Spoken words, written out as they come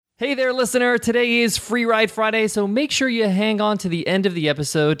Hey there, listener. Today is Free Ride Friday, so make sure you hang on to the end of the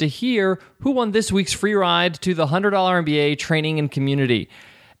episode to hear who won this week's free ride to the $100 MBA training and community.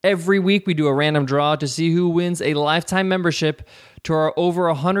 Every week, we do a random draw to see who wins a lifetime membership to our over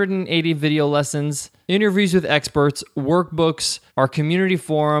 180 video lessons, interviews with experts, workbooks, our community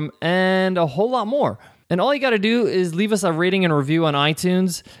forum, and a whole lot more. And all you got to do is leave us a rating and review on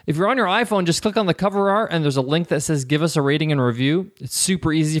iTunes. If you're on your iPhone, just click on the cover art and there's a link that says give us a rating and review. It's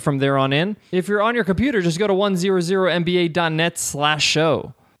super easy from there on in. If you're on your computer, just go to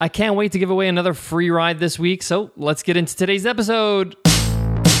 100mba.net/show. I can't wait to give away another free ride this week, so let's get into today's episode.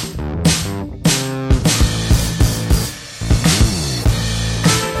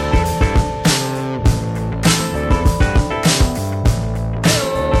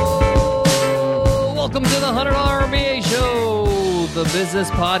 Welcome to the $100 MBA Show, the business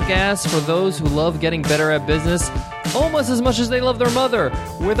podcast for those who love getting better at business almost as much as they love their mother,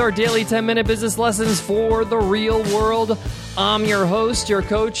 with our daily 10-minute business lessons for the real world. I'm your host, your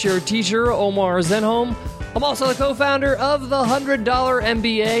coach, your teacher, Omar Zenhom. I'm also the co-founder of the $100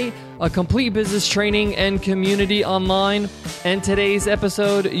 MBA, a complete business training and community online. And today's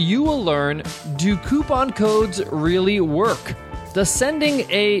episode, you will learn, do coupon codes really work? Does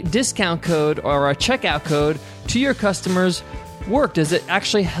sending a discount code or a checkout code to your customers work? Does it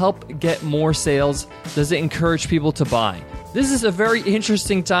actually help get more sales? Does it encourage people to buy? This is a very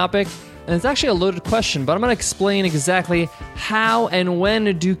interesting topic, and it's actually a loaded question, but I'm going to explain exactly how and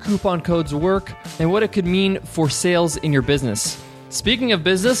when do coupon codes work and what it could mean for sales in your business. Speaking of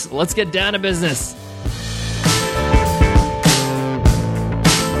business, let's get down to business.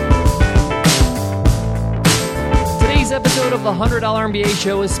 Today's episode of the $100 MBA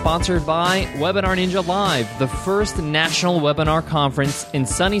Show is sponsored by Webinar Ninja Live, the first national webinar conference in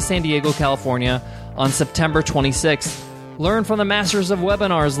sunny San Diego, California on September 26th. Learn from the masters of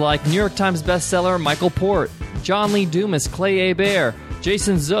webinars like New York Times bestseller Michael Port, John Lee Dumas, Clay Hebert,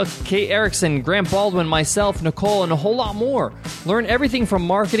 Jason Zook, Kay Erickson, Grant Baldwin, myself, Nicole, and a whole lot more. Learn everything from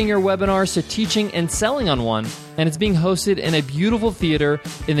marketing your webinars to teaching and selling on one. And it's being hosted in a beautiful theater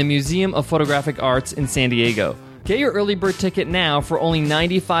in the Museum of Photographic Arts in San Diego. Get your early bird ticket now for only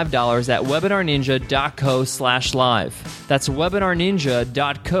 $95 at webinarninja.co/live. That's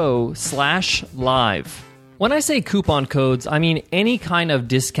webinarninja.co/live. When I say coupon codes, I mean any kind of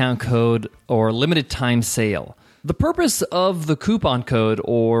discount code or limited time sale. The purpose of the coupon code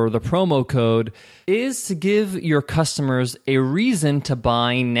or the promo code is to give your customers a reason to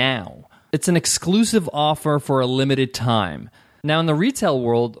buy now. It's an exclusive offer for a limited time. Now, in the retail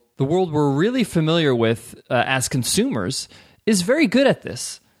world, the world we're really familiar with as consumers is very good at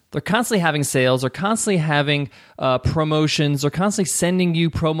this. They're constantly having sales, they're constantly having promotions, they're constantly sending you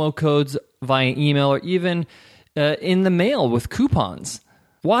promo codes via email or even in the mail with coupons.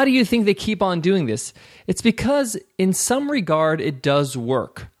 Why do you think they keep on doing this? It's because in some regard it does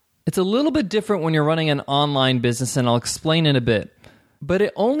work. It's a little bit different when you're running an online business, and I'll explain in a bit. But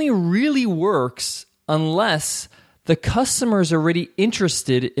it only really works unless the customer is already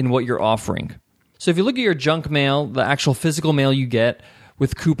interested in what you're offering. So if you look at your junk mail, the actual physical mail you get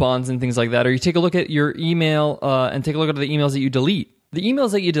with coupons and things like that, or you take a look at your email and take a look at the emails that you delete. The emails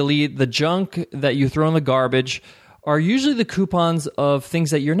that you delete, the junk that you throw in the garbage, are usually the coupons of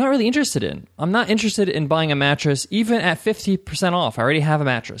things that you're not really interested in. I'm not interested in buying a mattress, even at 50% off. I already have a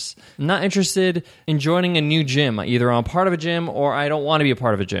mattress. I'm not interested in joining a new gym. Either I'm part of a gym or I don't want to be a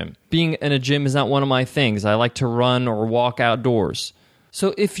part of a gym. Being in a gym is not one of my things. I like to run or walk outdoors.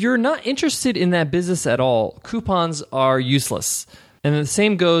 So if you're not interested in that business at all, coupons are useless. And the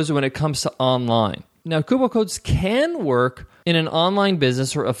same goes when it comes to online. Now, coupon codes can work in an online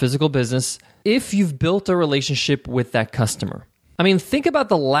business or a physical business if you've built a relationship with that customer. I mean, think about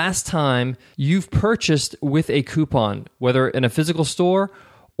the last time you've purchased with a coupon, whether in a physical store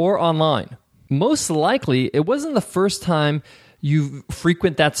or online. Most likely, it wasn't the first time you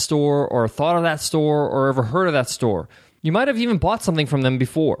frequent that store or thought of that store or ever heard of that store. You might have even bought something from them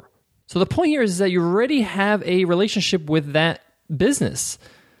before. So the point here is that you already have a relationship with that business.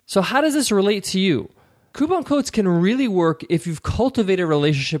 So how does this relate to you? Coupon codes can really work if you've cultivated a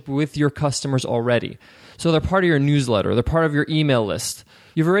relationship with your customers already. So they're part of your newsletter, they're part of your email list.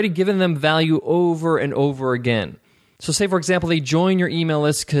 You've already given them value over and over again. So say, for example, they join your email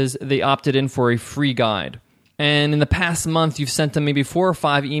list because they opted in for a free guide. And in the past month, you've sent them maybe 4 or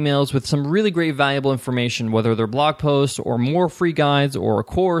 5 emails with some really great valuable information, whether they're blog posts or more free guides or a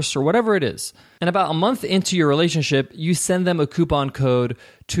course or whatever it is. And about a month into your relationship, you send them a coupon code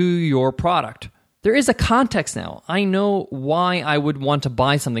to your product. There is a context now. I know why I would want to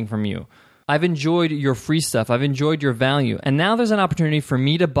buy something from you. I've enjoyed your free stuff. I've enjoyed your value. And now there's an opportunity for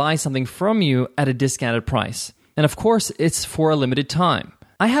me to buy something from you at a discounted price. And of course, it's for a limited time.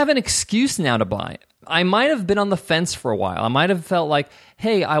 I have an excuse now to buy. I might have been on the fence for a while. I might have felt like,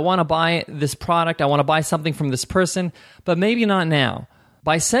 hey, I want to buy this product. I want to buy something from this person, but maybe not now.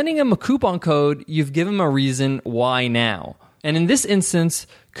 By sending them a coupon code, you've given them a reason why now. And in this instance,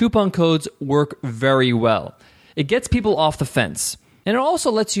 coupon codes work very well. It gets people off the fence. And it also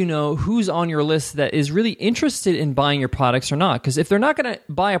lets you know who's on your list that is really interested in buying your products or not. Because if they're not going to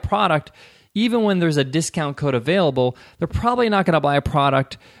buy a product, even when there's a discount code available, they're probably not going to buy a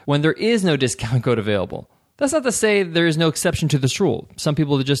product when there is no discount code available. That's not to say there is no exception to this rule. Some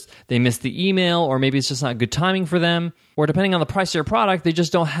people they missed the email, or maybe it's just not good timing for them, or depending on the price of your product, they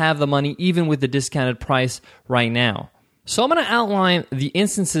just don't have the money even with the discounted price right now. So I'm going to outline the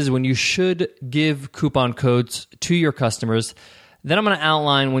instances when you should give coupon codes to your customers. Then I'm going to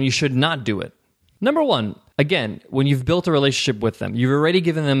outline when you should not do it. Number one, again, when you've built a relationship with them, you've already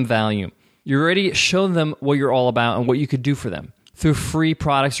given them value. You already shown them what you're all about and what you could do for them through free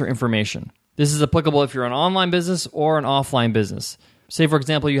products or information. This is applicable if you're an online business or an offline business. Say, for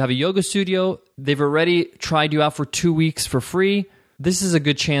example, you have a yoga studio. They've already tried you out for 2 weeks for free. This is a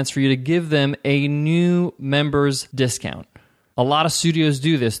good chance for you to give them a new members discount. A lot of studios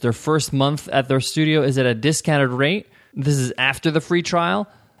do this. Their first month at their studio is at a discounted rate. This is after the free trial.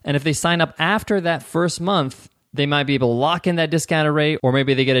 And if they sign up after that first month, they might be able to lock in that discounted rate, or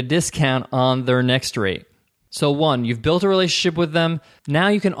maybe they get a discount on their next rate. So one, you've built a relationship with them. Now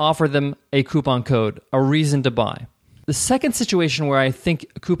you can offer them a coupon code, a reason to buy. The second situation where I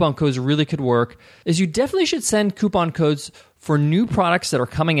think coupon codes really could work is you definitely should send coupon codes for new products that are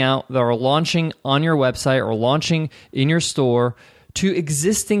coming out, that are launching on your website or launching in your store to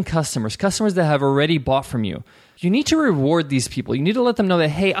existing customers that have already bought from you. You need to reward these people. You need to let them know that,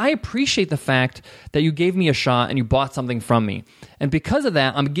 hey, I appreciate the fact that you gave me a shot and you bought something from me. And because of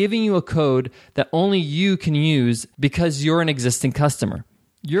that, I'm giving you a code that only you can use because you're an existing customer.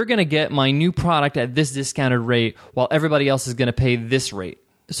 You're going to get my new product at this discounted rate while everybody else is going to pay this rate.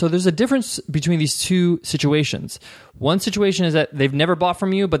 So there's a difference between these two situations. One situation is that they've never bought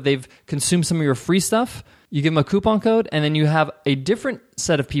from you, but they've consumed some of your free stuff. You give them a coupon code, and then you have a different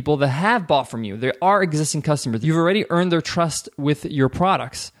set of people that have bought from you. They are existing customers. You've already earned their trust with your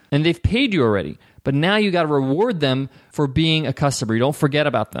products, and they've paid you already. But now you got to reward them for being a customer. You don't forget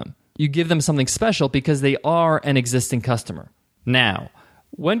about them. You give them something special because they are an existing customer. Now,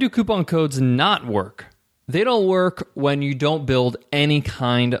 when do coupon codes not work? They don't work when you don't build any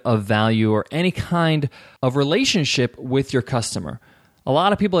kind of value or any kind of relationship with your customer. A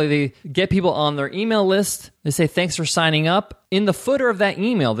lot of people, they get people on their email list. They say, thanks for signing up. In the footer of that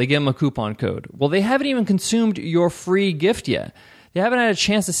email, they give them a coupon code. Well, they haven't even consumed your free gift yet. They haven't had a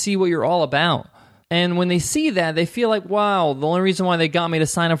chance to see what you're all about. And when they see that, they feel like, wow, the only reason why they got me to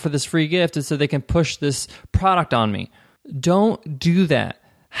sign up for this free gift is so they can push this product on me. Don't do that.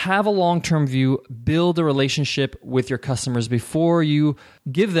 Have a long-term view. Build a relationship with your customers before you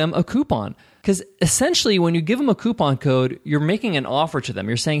give them a coupon. Because essentially, when you give them a coupon code, you're making an offer to them.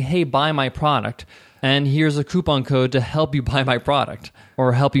 You're saying, hey, buy my product, and here's a coupon code to help you buy my product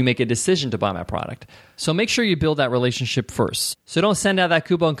or help you make a decision to buy my product. So make sure you build that relationship first. So don't send out that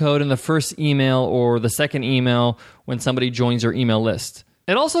coupon code in the first email or the second email when somebody joins your email list.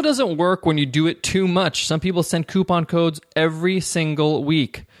 It also doesn't work when you do it too much. Some people send coupon codes every single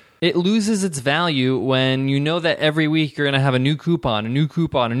week. It loses its value when you know that every week you're going to have a new coupon, a new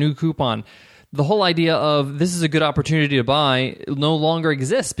coupon, a new coupon. The whole idea of this is a good opportunity to buy no longer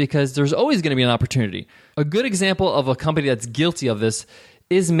exists because there's always going to be an opportunity. A good example of a company that's guilty of this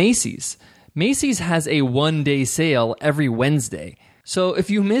is Macy's. Macy's has a one-day sale every Wednesday. So if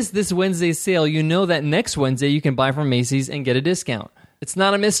you miss this Wednesday sale, you know that next Wednesday you can buy from Macy's and get a discount. It's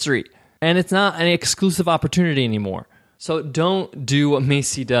not a mystery, and it's not an exclusive opportunity anymore. So don't do what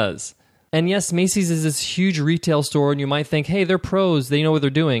Macy's does. And yes, Macy's is this huge retail store, and you might think, hey, they're pros, they know what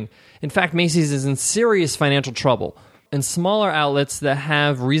they're doing. In fact, Macy's is in serious financial trouble, and smaller outlets that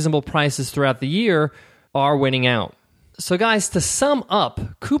have reasonable prices throughout the year are winning out. So guys, to sum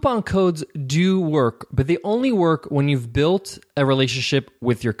up, coupon codes do work, but they only work when you've built a relationship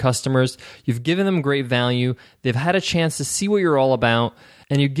with your customers, you've given them great value, they've had a chance to see what you're all about,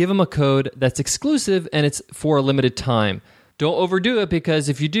 and you give them a code that's exclusive and it's for a limited time. Don't overdo it because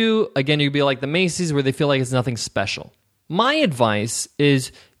if you do, again, you'll be like the Macy's where they feel like it's nothing special. My advice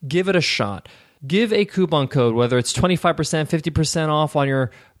is give it a shot. Give a coupon code, whether it's 25%, 50% off on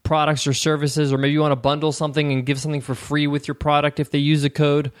your products or services, or maybe you want to bundle something and give something for free with your product if they use a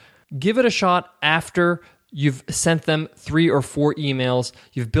code. Give it a shot after you've sent them 3 or 4 emails,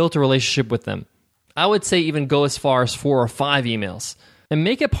 you've built a relationship with them. I would say even go as far as 4 or 5 emails and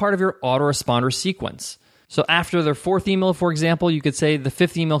make it part of your autoresponder sequence. So after their 4th email, for example, you could say the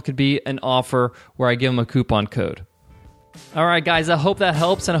 5th email could be an offer where I give them a coupon code. All right, guys, I hope that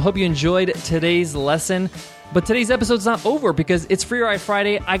helps, and I hope you enjoyed today's lesson. But today's episode's not over because it's Free Ride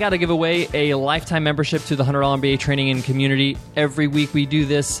Friday. I got to give away a lifetime membership to the $100 MBA training and community. Every week we do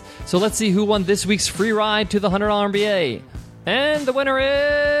this. So let's see who won this week's free ride to the $100 MBA. And the winner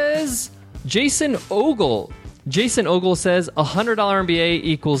is Jason Ogle. Jason Ogle says $100 MBA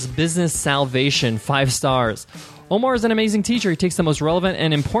equals business salvation, 5 stars. Omar is an amazing teacher. He takes the most relevant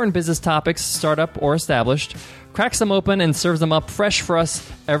and important business topics, startup or established, cracks them open and serves them up fresh for us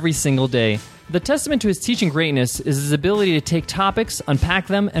every single day. The testament to his teaching greatness is his ability to take topics, unpack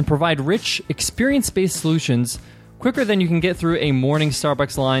them, and provide rich, experience-based solutions quicker than you can get through a morning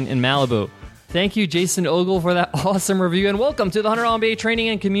Starbucks line in Malibu. Thank you, Jason Ogle, for that awesome review, and welcome to the $100 MBA training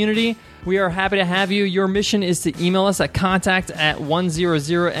and community. We are happy to have you. Your mission is to email us at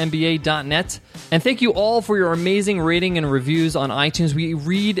contact@100mba.net. And thank you all for your amazing rating and reviews on iTunes. We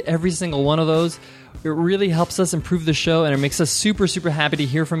read every single one of those. It really helps us improve the show, and it makes us super, super happy to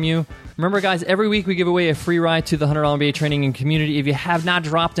hear from you. Remember, guys, every week we give away a free ride to the $100 MBA training and community. If you have not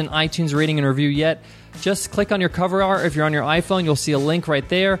dropped an iTunes rating and review yet, just click on your cover art. If you're on your iPhone, you'll see a link right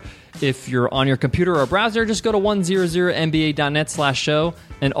there. If you're on your computer or browser, just go to 100mba.net/show,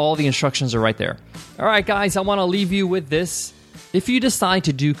 and all the instructions are right there. All right, guys, I want to leave you with this. If you decide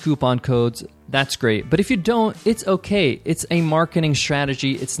to do coupon codes, that's great. But if you don't, it's okay. It's a marketing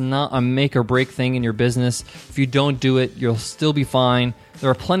strategy. It's not a make or break thing in your business. If you don't do it, you'll still be fine. There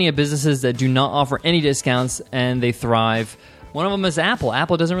are plenty of businesses that do not offer any discounts, and they thrive. One of them is Apple.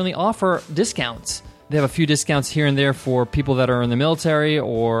 Apple doesn't really offer discounts. They have a few discounts here and there for people that are in the military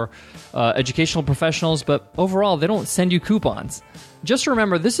or educational professionals, but overall, they don't send you coupons. Just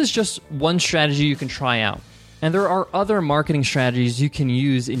remember, this is just one strategy you can try out. And there are other marketing strategies you can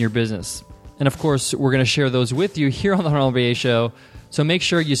use in your business. And of course, we're going to share those with you here on the $100 MBA show. So make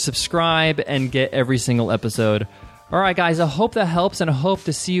sure you subscribe and get every single episode. All right, guys, I hope that helps, and I hope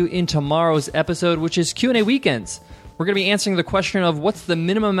to see you in tomorrow's episode, which is Q&A Weekends. We're going to be answering the question of what's the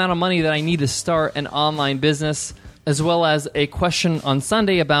minimum amount of money that I need to start an online business, as well as a question on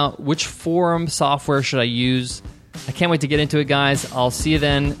Sunday about which forum software should I use. I can't wait to get into it, guys. I'll see you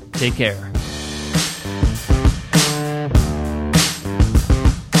then. Take care.